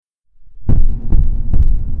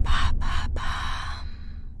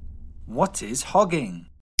What is hogging?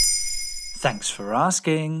 Thanks for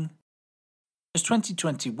asking. As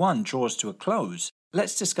 2021 draws to a close,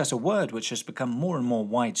 let's discuss a word which has become more and more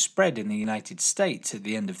widespread in the United States at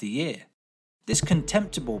the end of the year. This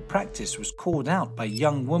contemptible practice was called out by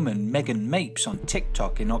young woman Megan Mapes on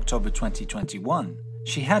TikTok in October 2021.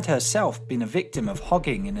 She had herself been a victim of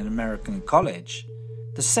hogging in an American college.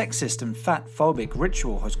 The sexist and fat-phobic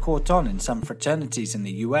ritual has caught on in some fraternities in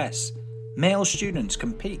the US. Male students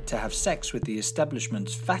compete to have sex with the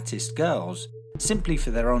establishment's fattest girls, simply for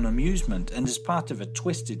their own amusement and as part of a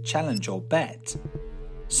twisted challenge or bet.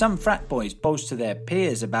 Some frat boys boast to their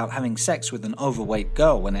peers about having sex with an overweight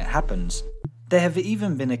girl when it happens. There have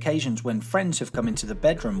even been occasions when friends have come into the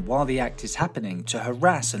bedroom while the act is happening to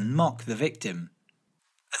harass and mock the victim.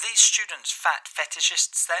 Are these students fat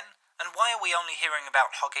fetishists then? And why are we only hearing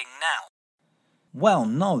about hogging now? Well,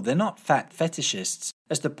 no, they're not fat fetishists,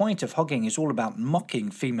 as the point of hogging is all about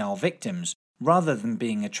mocking female victims, rather than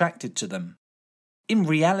being attracted to them. In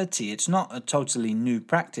reality, it's not a totally new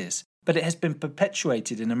practice, but it has been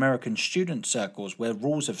perpetuated in American student circles where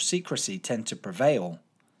rules of secrecy tend to prevail.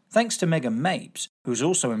 Thanks to Megan Mapes, who's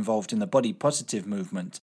also involved in the body positive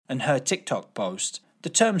movement, and her TikTok post, the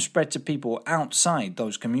term spread to people outside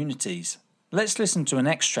those communities. Let's listen to an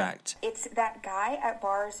extract. It's that guy at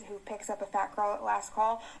bars who picks up a fat girl at last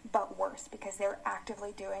call, but worse, because they're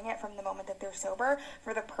actively doing it from the moment that they're sober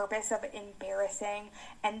for the purpose of embarrassing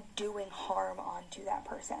and doing harm onto that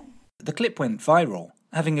person. The clip went viral,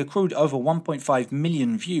 having accrued over 1.5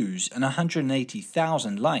 million views and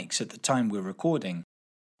 180,000 likes at the time we're recording.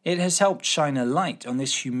 It has helped shine a light on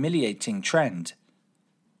this humiliating trend.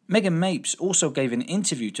 Megan Mapes also gave an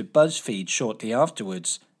interview to BuzzFeed shortly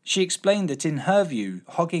afterwards. She explained that in her view,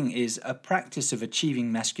 hogging is a practice of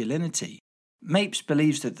achieving masculinity. Mapes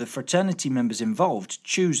believes that the fraternity members involved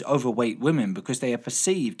choose overweight women because they are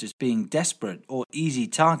perceived as being desperate or easy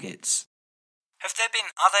targets. Have there been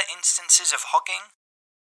other instances of hogging?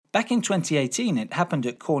 Back in 2018, it happened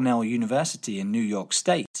at Cornell University in New York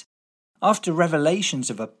State. After revelations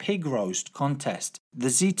of a pig roast contest, the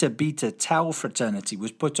Zeta Beta Tau fraternity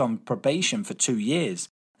was put on probation for 2 years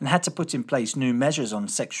and had to put in place new measures on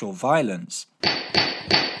sexual violence.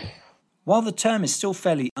 While the term is still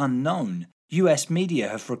fairly unknown, US media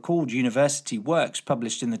have recalled university works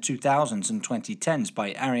published in the 2000s and 2010s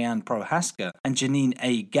by Ariane Prohaska and Janine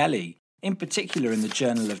A. Galley, in particular in the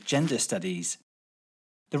Journal of Gender Studies.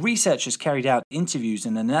 The researchers carried out interviews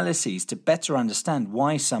and analyses to better understand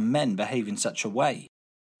why some men behave in such a way.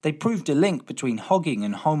 They proved a link between hogging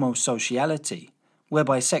and homosociality,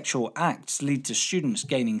 whereby sexual acts lead to students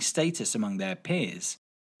gaining status among their peers.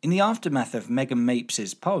 In the aftermath of Megan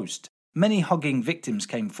Mapes' post, many hogging victims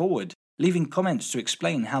came forward, leaving comments to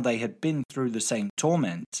explain how they had been through the same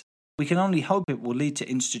torment. We can only hope it will lead to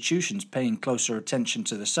institutions paying closer attention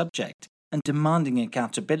to the subject and demanding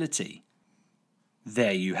accountability.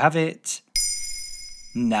 There you have it.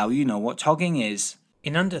 Now you know what hogging is.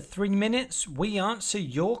 In under 3 minutes, we answer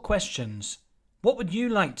your questions. What would you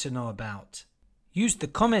like to know about? Use the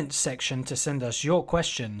comments section to send us your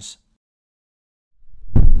questions.